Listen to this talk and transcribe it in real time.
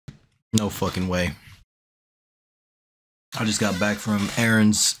No fucking way. I just got back from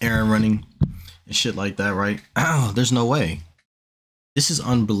errand running and shit like that, right? Oh, there's no way. This is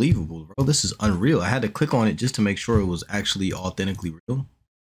unbelievable, bro. This is unreal. I had to click on it just to make sure it was actually authentically real.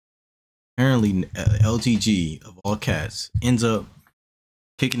 Apparently, LTG of all cats ends up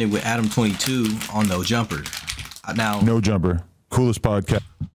kicking it with Adam 22 on No Jumper. Now, No Jumper, coolest podcast.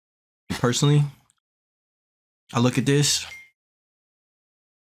 Personally, I look at this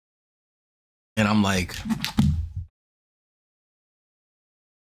and I'm like,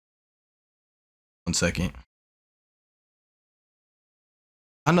 1 second.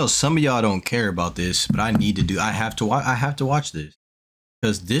 I know some of y'all don't care about this, but I have to watch this,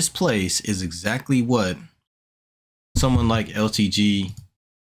 because this place is exactly what someone like LTG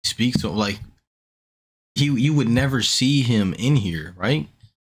speaks of. Like, you would never see him in here, right?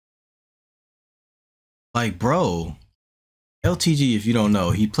 Like, bro, LTG, if you don't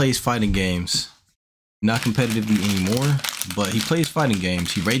know, he plays fighting games, not competitively anymore, but he plays fighting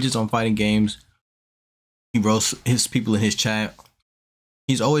games. He rages on fighting games. He roasts his people in his chat.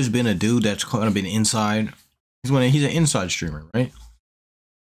 He's always been a dude that's kind of been inside. He's an inside streamer, right?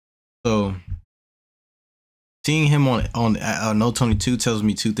 So seeing him on No 22 tells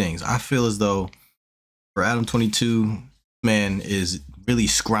me two things. I feel as though for Adam 22, man, is really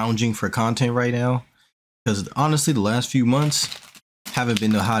scrounging for content right now, because honestly, the last few months haven't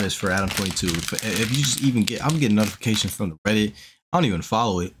been the hottest for Adam 22. But if you just even I'm getting notifications from the Reddit. I don't even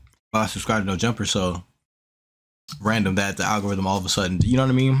follow it, but I subscribe to No Jumper, so random that the algorithm all of a sudden, you know what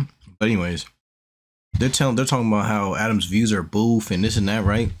I mean? But anyways, they're talking about how Adam's views are boof and this and that,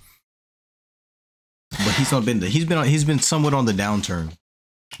 right? But he's been somewhat on the downturn.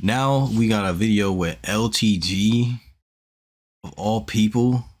 Now we got a video with LTG of all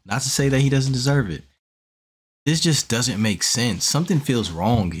people. Not to say that he doesn't deserve it. This just doesn't make sense. Something feels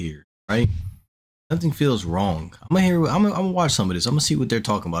wrong here, right? Something feels wrong. I'm gonna watch some of this. I'm gonna see what they're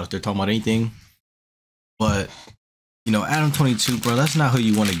talking about, if they're talking about anything. But you know, Adam 22, bro, that's not who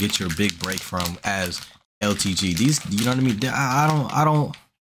you want to get your big break from as LTG. These, you know what I mean?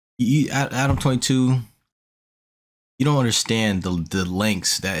 Adam 22, you don't understand the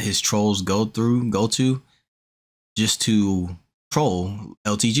lengths that his trolls go to just to troll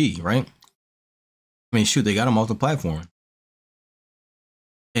LTG, right? I mean, shoot, they got him off the platform.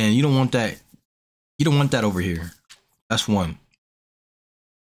 And you don't want that. You don't want that over here. That's one.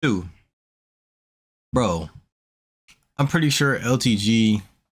 Two, bro, I'm pretty sure LTG,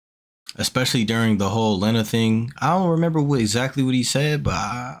 especially during the whole Lena thing, I don't remember exactly what he said, but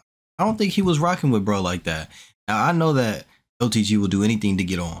I don't think he was rocking with bro like that. Now, I know that LTG will do anything to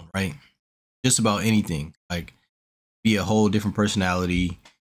get on, right? Just about anything. Like, be a whole different personality,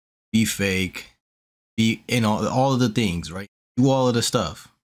 be fake, be in all of the things, right? Do all of the stuff.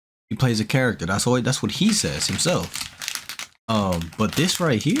 He plays a character. That's what he says himself. But this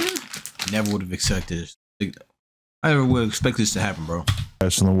right here, never would have expected this. I never would expect this to happen, bro.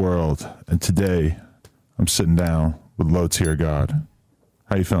 Best in the world, and today I'm sitting down with Low Tier God.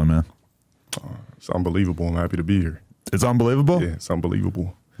 How you feeling, man? It's unbelievable. I'm happy to be here. It's unbelievable? Yeah, it's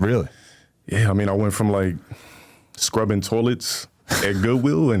unbelievable. Really? Yeah, I mean, I went from like scrubbing toilets at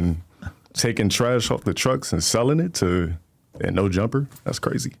Goodwill and taking trash off the trucks and selling it to No Jumper. That's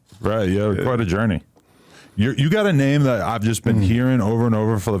crazy. Right, yeah, quite a journey. You got a name that I've just been hearing over and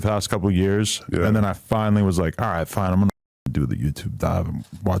over for the past couple of years, and then I finally was like, all right, fine, I'm gonna do the YouTube dive and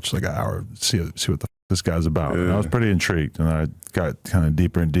watch like an hour, see what the this guy's about. And I was pretty intrigued, and I got kind of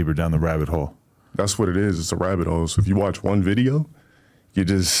deeper and deeper down the rabbit hole. That's what it is. It's a rabbit hole. So if you watch one video, you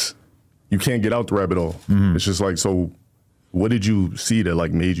can't get out the rabbit hole. It's just like, so what did you see that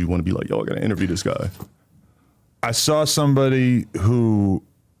like made you want to be like, yo, I gotta interview this guy? I saw somebody who,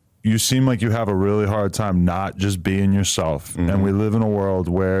 you seem like you have a really hard time not just being yourself. And we live in a world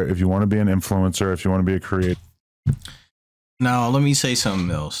where if you want to be an influencer, if you want to be a creator. Now, let me say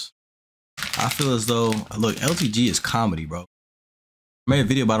something else. I feel as though, look, LTG is comedy, bro. I made a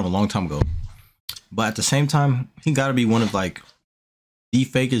video about him a long time ago. But at the same time, he got to be one of like the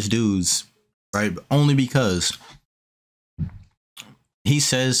fakest dudes, right? Only because he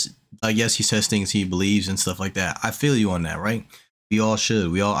says, like, yes, he says things he believes and stuff like that. I feel you on that, right? We all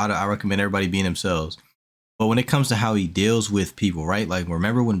should. I recommend everybody being themselves. But when it comes to how he deals with people, right? Like,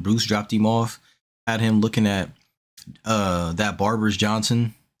 remember when Bruce dropped him off, had him looking at that Barbers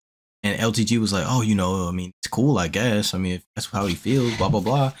Johnson, and LTG was like, oh, you know, I mean, it's cool, I guess. I mean, if that's how he feels, blah, blah,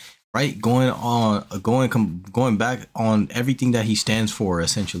 blah. Right? Going back on everything that he stands for,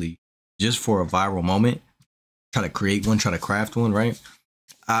 essentially, just for a viral moment. Try to create one, try to craft one, right?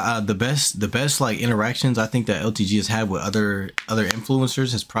 The best like interactions I think that LTG has had with other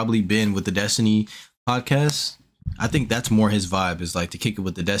influencers has probably been with the Destiny podcast. I think that's more his vibe, is like to kick it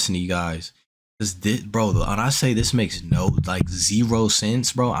with the Destiny guys. Bro, when I say this makes no like zero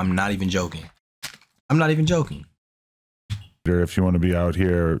sense, bro, I'm not even joking. If you want to be out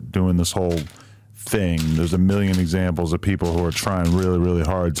here doing this whole thing, there's a million examples of people who are trying really, really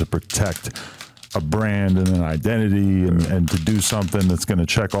hard to protect a brand and an identity and to do something that's going to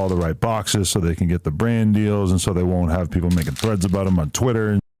check all the right boxes so they can get the brand deals and so they won't have people making threads about them on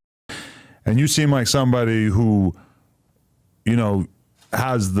Twitter. And you seem like somebody who, you know,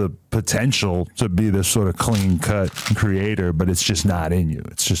 has the potential to be this sort of clean cut creator, but it's just not in you.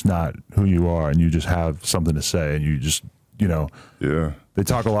 It's just not who you are. And you just have something to say and you just, you know, they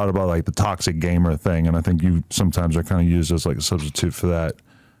talk a lot about like the toxic gamer thing. And I think you sometimes are kind of used as like a substitute for that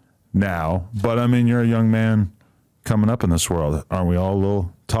now. But I mean, you're a young man coming up in this world. Aren't we all a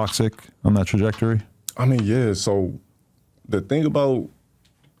little toxic on that trajectory? I mean, yeah. So the thing about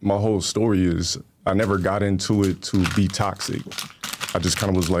my whole story is I never got into it to be toxic. I just kind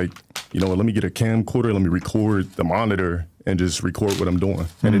of was like, you know what, let me get a camcorder, let me record the monitor and just record what I'm doing.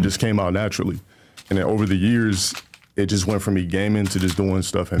 And it just came out naturally. And then over the years, it just went from me gaming to just doing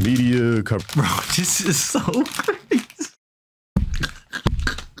stuff in media. Bro, this is so crazy.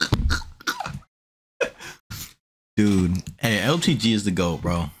 Dude, hey, LTG is the GOAT,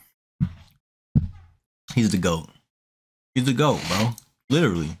 bro. He's the GOAT. He's the GOAT, bro.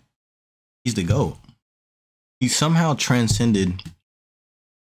 Literally. He's the GOAT. He somehow transcended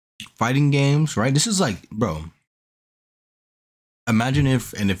fighting games, right? This is like, bro, imagine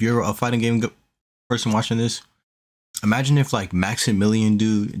if you're a fighting game person watching this, imagine if like Maximilian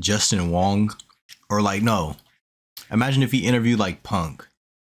dude, Justin Wong, or like, no, imagine if he interviewed like Punk.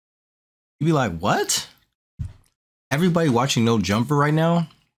 You'd be like, what? Everybody watching No Jumper right now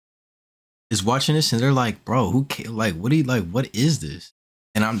is watching this and they're like, bro, who cares? Like, what is this?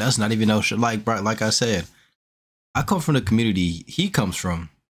 And that's not even no shit. Like, bro, like I said, I come from the community he comes from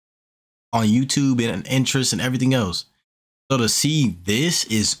on YouTube and interest and everything else. So to see this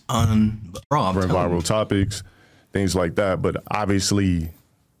is viral topics, things like that. But obviously,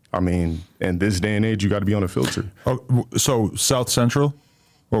 I mean, in this day and age, you got to be on a filter. Oh, so South Central?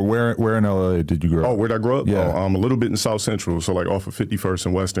 Or where in LA did you grow up? Oh, where'd I grow up? Yeah. Oh, a little bit in South Central, so like off of 51st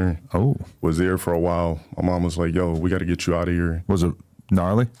and Western. Oh. Was there for a while. My mom was like, yo, we got to get you out of here. Was it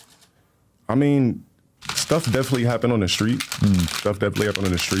gnarly? I mean, stuff definitely happened on the street. Stuff definitely happened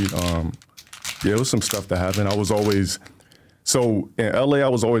on the street. Yeah, it was some stuff that happened. I was always, so in LA, I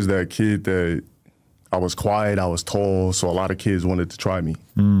was always that kid that I was quiet, I was tall, so a lot of kids wanted to try me.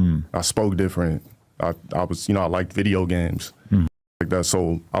 I spoke different. I was, you know, I liked video games. Like that,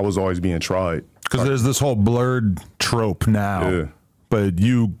 so I was always being tried. Because there's this whole blurred trope now, but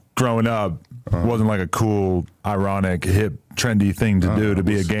you growing up wasn't like a cool, ironic, hip, trendy thing to do to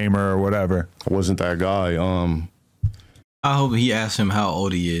be a gamer or whatever. I wasn't that guy. I hope he asks him how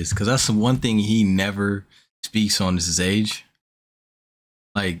old he is, because that's the one thing he never speaks on is his age.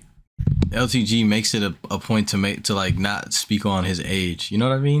 Like LTG makes it a point to like not speak on his age. You know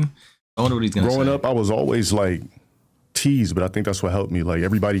what I mean? I wonder what he's gonna say. Growing up, I was always like teased, but I think that's what helped me. Like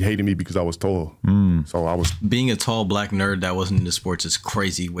everybody hated me because I was tall. So I was being a tall black nerd that wasn't into sports is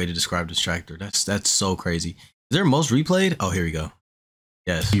crazy way to describe Distractor. That's so crazy. Is there most replayed? Oh, here we go.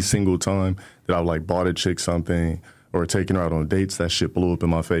 Yes. Every single time that I like bought a chick something or taking her out on dates, that shit blew up in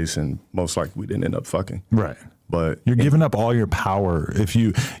my face, and most likely we didn't end up fucking. Right. But you're giving up all your power if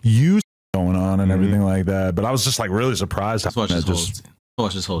you use going on and everything like that. But I was just like really surprised. Let's watch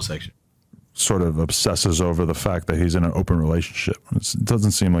this whole section. Sort of obsesses over the fact that he's in an open relationship. It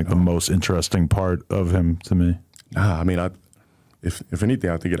doesn't seem like the most interesting part of him to me. Nah, I mean, if anything,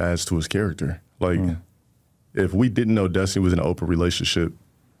 I think it adds to his character. Like, if we didn't know Destiny was in an open relationship,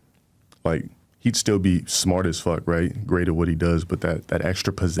 like, he'd still be smart as fuck, right? Great at what he does, but that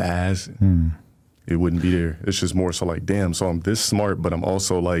extra pizzazz, it wouldn't be there. It's just more so like, damn, so I'm this smart, but I'm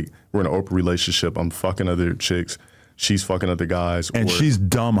also like, we're in an open relationship. I'm fucking other chicks. She's fucking other guys. And she's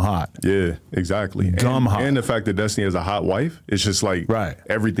dumb hot. Yeah, exactly. Dumb hot. And the fact that Destiny has a hot wife, it's just like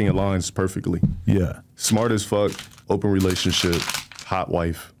everything aligns perfectly. Yeah. Smart as fuck, open relationship, hot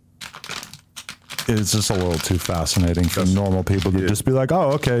wife. It's just a little too fascinating for normal people to just be like,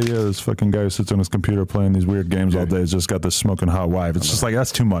 oh, okay, yeah, this fucking guy who sits on his computer playing these weird games all day has just got this smoking hot wife. It's just like,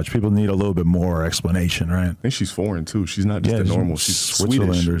 that's too much. People need a little bit more explanation, right? I think she's foreign too. She's not just a normal. She's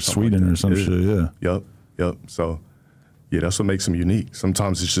Switzerland Swedish or Sweden or some shit, Yep. So, yeah, that's what makes them unique.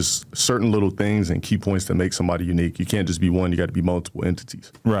 Sometimes it's just certain little things and key points that make somebody unique. You can't just be one. You got to be multiple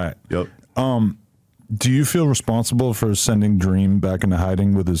entities. Right. Yep. Do you feel responsible for sending Dream back into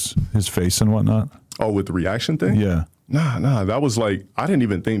hiding with his face and whatnot? Oh, with the reaction thing? Yeah. Nah. That was like, I didn't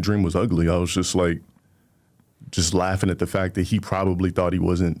even think Dream was ugly. I was just like, just laughing at the fact that he probably thought he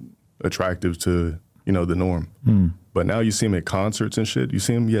wasn't attractive to, you know, the norm. But now you see him at concerts and shit. You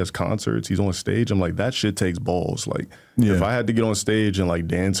see him, he has concerts, he's on stage. I'm like, that shit takes balls. Like, if I had to get on stage and like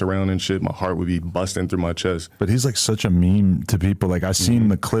dance around and shit, my heart would be busting through my chest. But he's like such a meme to people. Like, I seen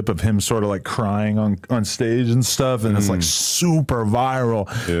the clip of him sort of like crying on stage and stuff, and it's like super viral.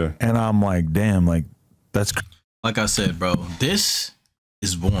 Yeah. And I'm like, damn, like, that's... Like I said, bro, this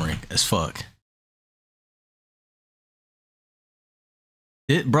is boring as fuck.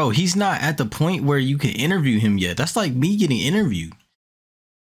 Bro, he's not at the point where you can interview him yet. That's like me getting interviewed.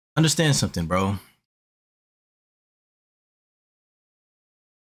 Understand something, bro.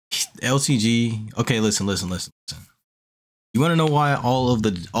 LTG. Okay, listen. You want to know why all of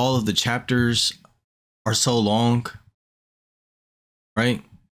the chapters are so long? Right?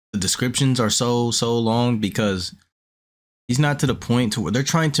 The descriptions are so long because he's not to the point to where they're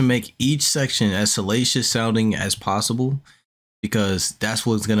trying to make each section as salacious sounding as possible, because that's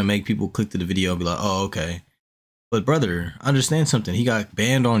what's gonna make people click to the video and be like, oh, okay. But brother, understand something. He got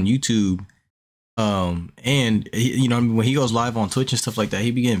banned on YouTube, and he, you know, when he goes live on Twitch and stuff like that, he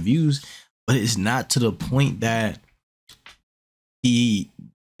be getting views, but it's not to the point that he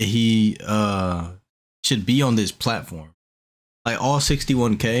should be on this platform. Like, all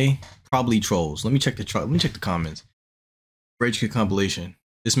 61K probably trolls. Let me check the comments. Rage Kid compilation.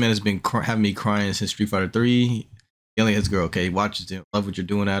 This man has been having me crying since Street Fighter 3. He only hits girl. Okay, watches it. Love what you're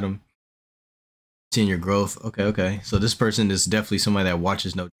doing, Adam. Seeing your growth. Okay. So this person is definitely somebody that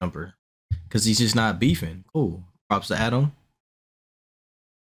watches No Jumper, because he's just not beefing. Cool. Props to Adam.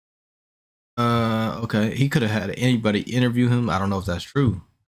 Okay. He could have had anybody interview him. I don't know if that's true.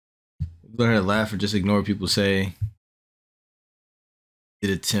 Go ahead and laugh or just ignore people say.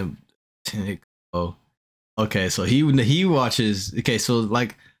 Did attempt. Oh. Okay. So he watches. Okay. So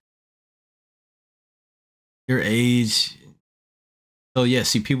like, your age. So yeah,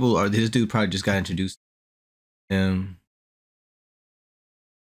 see, people are, this dude probably just got introduced to him.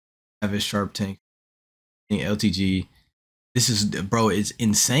 Have his sharp tank. LTG. This is, bro, it's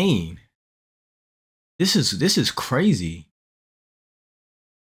insane. This is crazy.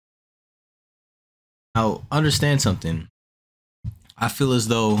 Now understand something. I feel as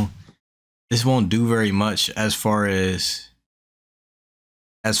though this won't do very much as far as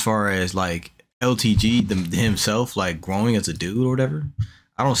like LTG himself, like, growing as a dude or whatever.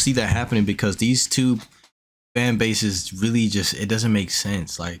 I don't see that happening, because these two fan bases really just, it doesn't make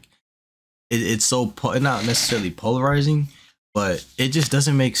sense. Like, it's so not necessarily polarizing, but it just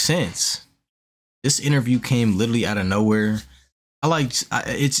doesn't make sense. This interview came literally out of nowhere.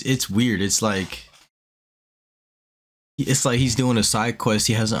 It's weird. It's like he's doing a side quest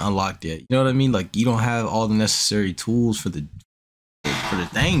he hasn't unlocked yet. You know what I mean? Like, you don't have all the necessary tools for the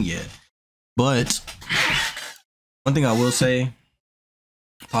thing yet. But one thing I will say,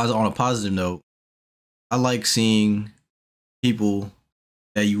 on a positive note, I like seeing people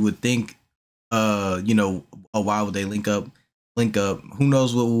that you would think, you know, oh, why would they link up? Who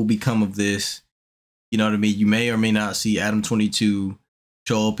knows what will become of this? You know what I mean? You may or may not see Adam22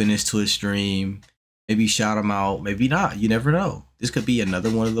 show up in his Twitch stream. Maybe shout him out. Maybe not. You never know. This could be another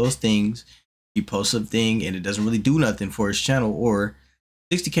one of those things. He posts a thing and it doesn't really do nothing for his channel, or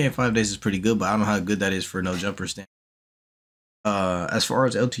 60K in 5 days is pretty good, but I don't know how good that is for No Jumper stand. As far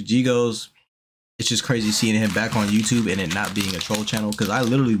as LTG goes, it's just crazy seeing him back on YouTube and it not being a troll channel, because I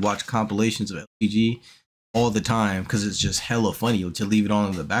literally watch compilations of LTG all the time because it's just hella funny to leave it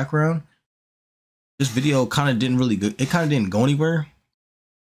on in the background. This video kind of didn't really go, it kind of didn't go anywhere,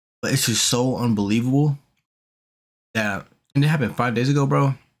 but it's just so unbelievable that, and it happened 5 days ago,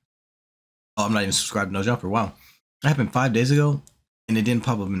 bro. Oh, I'm not even subscribed to No Jumper. Wow. It happened 5 days ago. And it didn't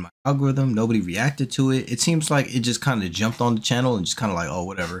pop up in my algorithm. Nobody reacted to it. It seems like it just kind of jumped on the channel and just kind of like, oh,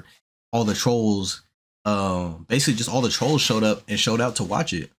 whatever. All the trolls, basically just all the trolls showed up and showed out to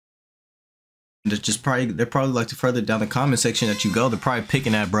watch it. And they're probably like, to further down the comment section that you go, they're probably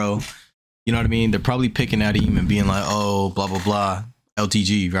picking at bro. You know what I mean? They're probably picking at him and being like, oh, blah, blah, blah.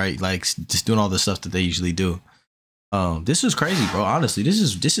 LTG, right? Like, just doing all the stuff that they usually do. This is crazy, bro. Honestly, this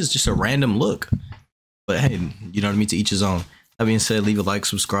is just a random look. But hey, you know what I mean? To each his own. That being said, leave a like,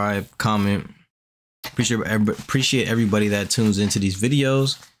 subscribe, comment. Appreciate everybody that tunes into these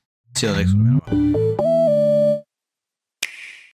videos. See you next one.